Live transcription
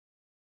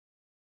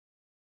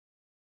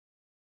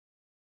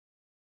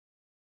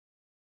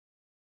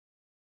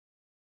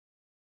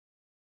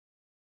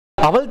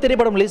அவள்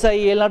திரைப்படம் ரிலீஸ்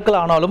ஆகி 7 நாட்கள்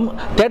ஆனாலும்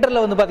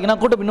தியேட்டரில் வந்து பார்த்தீங்கன்னா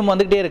கூட்டம் இன்னும்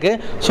வந்துகிட்டே இருக்கு.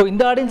 ஸோ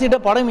இந்த ஆடியன்ஸ் கிட்ட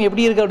படம்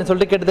எப்படி இருக்கு அப்படின்னு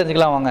சொல்லிட்டு கேட்டு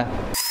தெரிஞ்சுக்கலாம் வாங்க.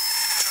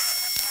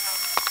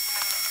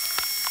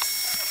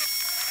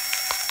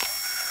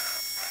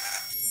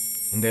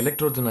 இந்த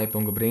எலக்ட்ரோட்ஸ் நான் இப்போ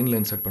உங்கள் பிரெயினில்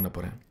இன்சர்ட் பண்ண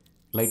போகிறேன்.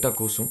 லைட்டாக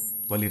கூசும்,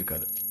 வலி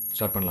இருக்காது.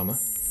 ஸ்டார்ட் பண்ணலாமா?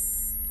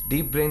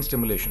 Deep brain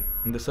stimulation.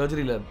 இந்த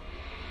சர்ஜரியில்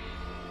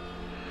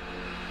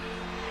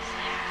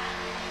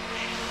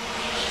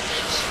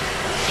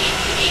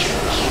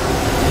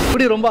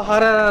இப்படி ரொம்ப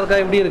ஹாரராக இருக்கா?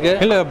 எப்படி இருக்கு?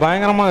 இல்லை,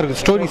 பயங்கரமாக இருக்குது.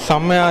 ஸ்டோரி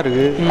செம்மையாக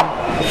இருக்குது.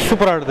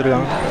 சூப்பராக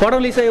எடுத்துருக்காங்க. படம்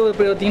ரிலீஸ் ஆகி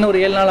பார்த்தீங்கன்னா ஒரு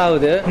 7 நாள்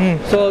ஆகுது.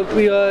 ஸோ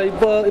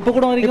இப்போ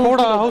கூட வரைக்கும்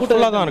கூட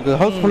ஹவுஸ்ஃபுல்லாக தான் இருக்குது.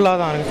 ஹவுஸ்ஃபுல்லாக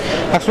தான் இருக்குது.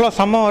 ஆக்சுவலாக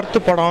செம்ம வறுத்து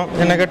படம்.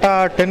 என்னை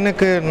கேட்டால்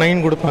 10க்கு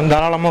 9 கொடுப்பேன்.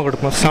 தாராளமாக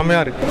கொடுப்பேன்.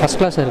 செம்மையாக இருக்குது. ஃபஸ்ட்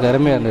கிளாஸ் இருக்குது.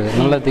 அருமையாக இருந்தது.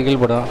 நல்ல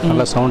திகில் படம்.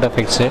 நல்ல சவுண்ட்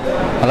எஃபெக்ட்ஸு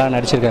நல்லா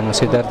நடிச்சிருக்காங்க.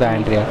 சித்தார்த்,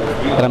 ஆண்ட்ரியா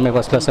எல்லாமே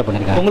ஃபஸ்ட் கிளாஸாக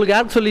பண்ணியிருக்காங்க. உங்களுக்கு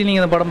யாருக்கு சொல்லி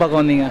நீங்கள் இந்த படம்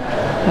பார்க்க வந்தீங்க?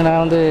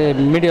 நான் வந்து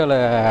மீடியாவில்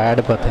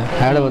ஆடு பார்த்தேன்.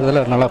 ஆடு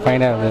பார்த்ததில் நல்லா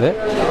ஃபைனாக இருந்தது.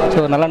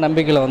 ஸோ நல்லா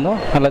நம்பிக்கையில் வந்தோம்.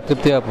 நல்லா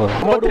திருப்தியாக போகும்.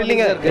 ரொம்ப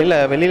த்ரில்லிங்காக இருக்குது. இல்லை,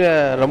 வெளியில்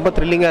ரொம்ப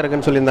த்ரில்லிங்காக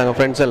இருக்குன்னு சொல்லியிருந்தாங்க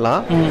ஃப்ரெண்ட்ஸ்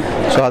எல்லாம்.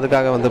 ஸோ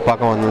அதுக்காக வந்து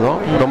பார்க்க வந்தோம்.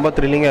 ரொம்ப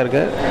த்ரில்லிங்காக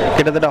இருக்குது.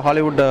 கிட்டத்தட்ட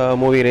ஹாலிவுட்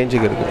மூவி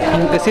ரேஞ்சுக்கு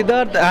இருக்குது.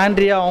 சித்தார்த்,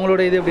 ஆண்ட்ரியா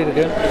அவங்களோட இது எப்படி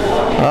இருக்குது?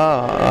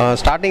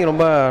 ஸ்டார்டிங்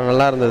ரொம்ப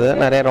நல்லா இருந்தது.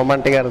 நிறைய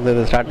ரொமான்டிக்காக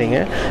இருந்தது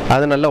ஸ்டார்டிங்கு.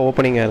 அது நல்ல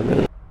ஓப்பனிங்காக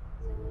இருந்தது.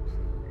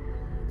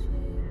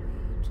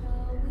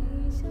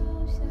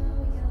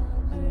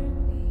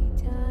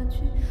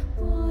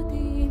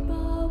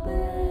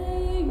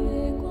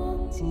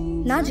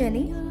 நான்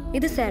ஜெனி,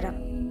 இது சேரா.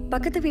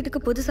 பக்கத்து வீட்டுக்கு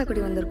புதுசாக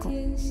குடி வந்திருக்கோம்.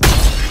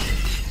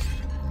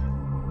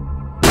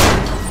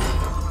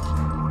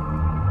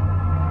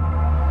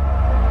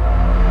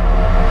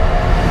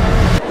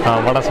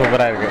 படம்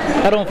சூப்பராக இருக்குது.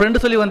 யார் உங்கள் ஃப்ரெண்டு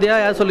சொல்லி வந்தியா?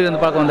 யார் சொல்லி வந்து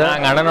பார்க்க வந்தேன்?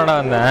 நாங்கள் அண்ணனோட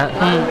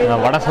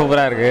வந்தேன். படம்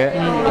சூப்பராக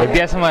இருக்குது.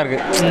 வித்தியாசமாக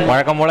இருக்குது.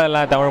 வழக்கம் போல்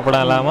எல்லாம் தமிழ்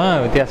படம்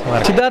இல்லாமல் வித்தியாசமாக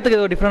இருக்குது. சித்தார்த்துக்கு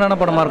இது ஒரு டிஃப்ரெண்டான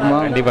படமாக இருக்குமா?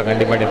 கண்டிப்பாக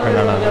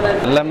டிஃப்ரெண்டான.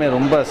 எல்லாமே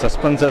ரொம்ப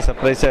சஸ்பென்ஸாக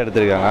சர்ப்ரைஸாக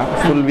எடுத்திருக்காங்க.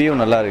 ஃபுல் வியூ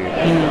நல்லா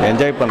இருக்குது.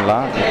 என்ஜாய்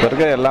பண்ணலாம். இப்போ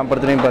இருக்கிற எல்லா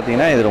படத்துலையும்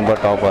பார்த்தீங்கன்னா இது ரொம்ப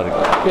டாப்பாக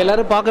இருக்குது.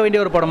 எல்லாரும் பார்க்க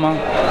வேண்டிய ஒரு படமா?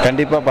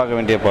 கண்டிப்பாக பார்க்க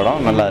வேண்டிய படம்.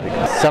 நல்லா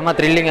இருக்குது. செம்ம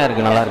த்ரில்லிங்காக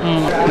இருக்குது. நல்லா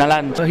இருக்குது. நல்லா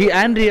இருந்துச்சு.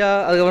 ஆண்ட்ரியா,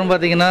 அதுக்கப்புறம்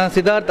பார்த்தீங்கன்னா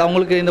சித்தார்த்,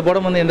 அவங்களுக்கு இந்த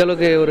படம் வந்து எந்த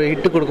அளவுக்கு ஒரு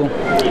ஹிட் கொடுக்கும்?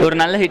 ஒரு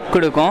நல்ல ஹிட்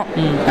கொடுக்கும்.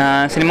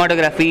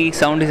 சினிமாட்டோகிராஃபி,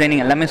 சவுண்ட்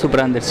டிசைனிங் எல்லாமே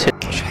சூப்பராக இருந்துச்சு.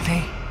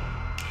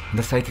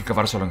 இந்த சைக்கிக்கு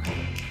வர சொல்லுங்க.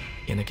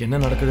 எனக்கு என்ன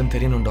நடக்குதுன்னு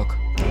தெரியணும் டாக்.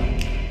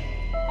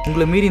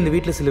 உங்களை மீறி இந்த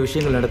வீட்டில் சில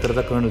விஷயங்கள்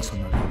நடத்துறதா கர்னல்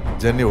சொன்னாங்க.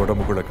 ஜென்னி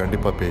உடம்புக்குள்ள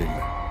கண்டிப்பாக பேய்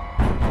இல்லை.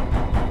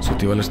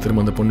 சுற்றி வளர்ச்சி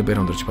திரும்ப அந்த பொண்ணு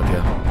பேர் வந்துருச்சு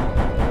பார்த்தியா?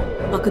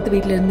 பக்கத்து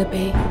வீட்டில் இருந்த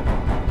பேய்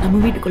நம்ம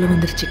வீட்டுக்குள்ளே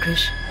வந்துருச்சு.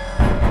 கிரிஷ்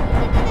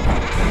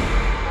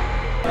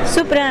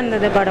சூப்பராக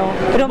இருந்தது படம்.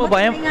 ரொம்ப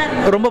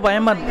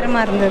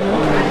பயமாக இருந்தது.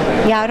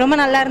 ரொம்ப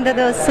நல்லா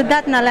இருந்தது.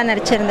 சித்தார்த் நல்லா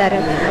நடிச்சிருந்தாரு.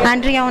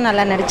 ஆண்ட்ரியாவும்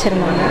நல்லா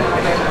நடிச்சிருந்தாங்க.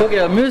 ஓகே,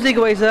 மியூசிக்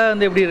வைஸாக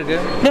வந்து எப்படி இருக்கு?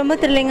 ரொம்ப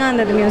த்ரில்லிங்காக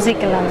இருந்தது.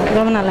 மியூசிக் எல்லாம்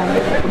ரொம்ப நல்லா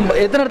இருந்தது.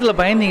 எத்தனை இடத்துல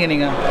பயந்தீங்க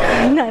நீங்கள்?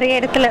 நிறைய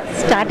இடத்துல.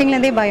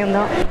 ஸ்டார்டிங்லேருந்தே பயம்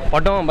தான்.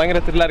 படம்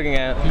பயங்கர த்ரில்லாக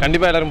இருக்குங்க.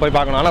 கண்டிப்பாக எல்லாரும் போய்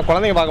பார்க்கணும். ஆனால்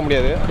குழந்தைங்க பார்க்க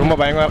முடியாது. ரொம்ப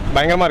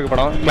பயங்கரமாக இருக்குது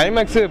படம்.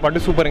 கிளைமேக்ஸ்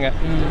பட்டு சூப்பருங்க.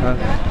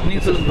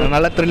 நீங்கள் சொல்லுங்கள்.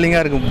 நல்லா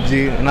த்ரில்லிங்காக இருக்கும்.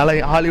 நல்லா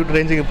ஹாலிவுட்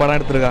ரேஞ்சுக்கு படம்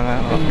எடுத்திருக்காங்க.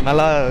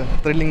 நல்லா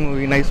த்ரில்லிங்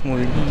மூவி, நைஸ்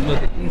மூவி.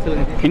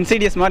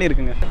 இன்சைடியஸ் மாதிரி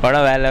இருக்குங்க.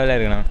 படம் வேற லெவலில்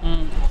இருக்குண்ணா.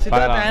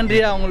 சித்தார்த்,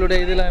 ஆண்ட்ரியா அவங்களோட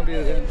இதெல்லாம் எப்படி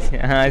இருக்கு?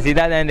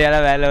 சித்தார்த்,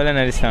 ஆண்ட்ரியாலாம் வேற லெவலில்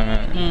நடிச்சிட்டாங்க.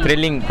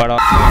 த்ரில்லிங்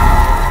படம்.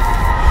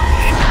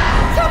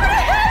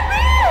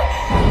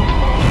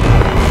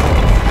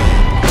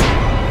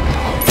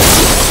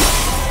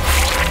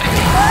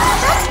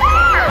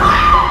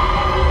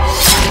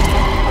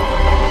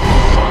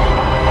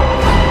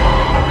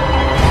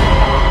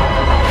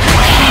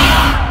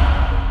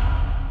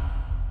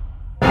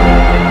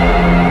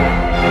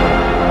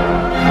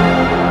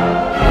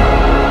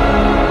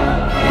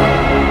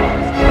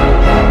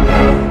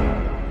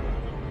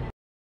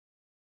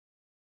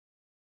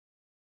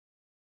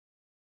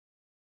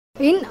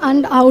 இன்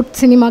அண்ட் அவுட்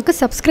சினிமாவுக்கு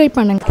சப்ஸ்கிரைப்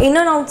பண்ணுங்க. இன்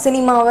அண்ட் அவுட்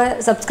சினிமாவை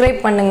சப்ஸ்கிரைப்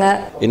பண்ணுங்க.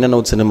 இன் அண்ட்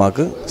அவுட்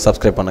சினிமாவுக்கு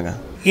சப்ஸ்கிரைப் பண்ணுங்கள்.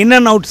 இன்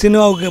அண்ட் அவுட்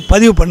சினிமாவுக்கு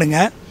பதிவு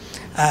பண்ணுங்கள்.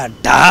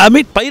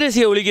 டாமிட்.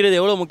 பைரசியை ஒழிக்கிறது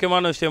எவ்வளோ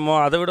முக்கியமான விஷயமோ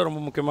அதை விட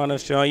ரொம்ப முக்கியமான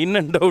விஷயம் இன்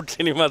அண்ட் அவுட்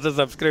சினிமாஸை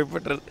சப்ஸ்கிரைப்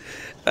பண்ணுறது.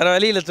 வேறு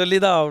வழியில் சொல்லி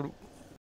தான் ஆகணும்.